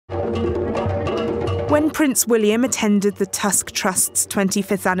When Prince William attended the Tusk Trust's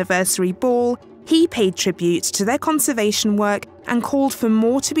 25th anniversary ball, he paid tribute to their conservation work and called for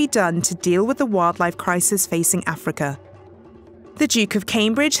more to be done to deal with the wildlife crisis facing Africa. The Duke of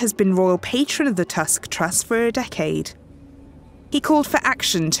Cambridge has been royal patron of the Tusk Trust for a decade. He called for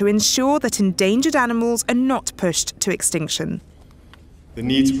action to ensure that endangered animals are not pushed to extinction. The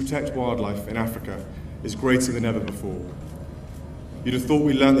need to protect wildlife in Africa is greater than ever before. You'd have thought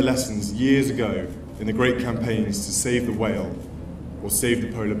we learned the lessons years ago in the great campaigns to save the whale or save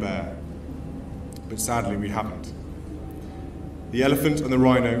the polar bear, but sadly we haven't. The elephant and the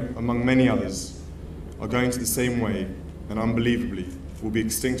rhino, among many others, are going to the same way and unbelievably will be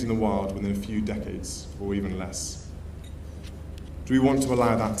extinct in the wild within a few decades or even less. Do we want to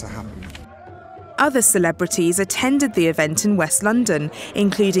allow that to happen? Other celebrities attended the event in West London,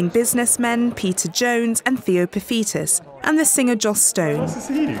 including businessmen Peter Jones and Theo Paphitis, and the singer Joss Stone. Nice to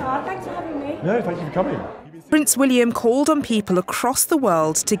see you. Thanks for having me. No, thank you for coming. Prince William called on people across the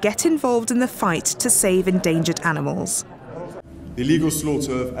world to get involved in the fight to save endangered animals. The illegal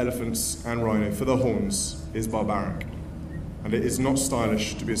slaughter of elephants and rhino for their horns is barbaric, and it is not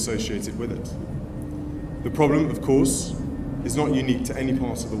stylish to be associated with it. The problem, of course, is not unique to any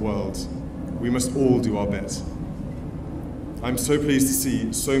part of the world. We must all do our bit. I'm so pleased to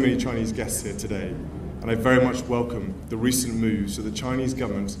see so many Chinese guests here today, and I very much welcome the recent moves that the Chinese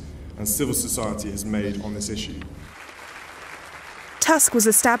government and civil society has made on this issue. Tusk was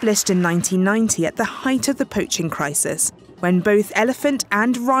established in 1990 at the height of the poaching crisis, when both elephant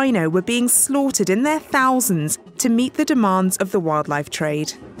and rhino were being slaughtered in their thousands to meet the demands of the wildlife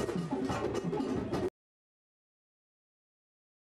trade.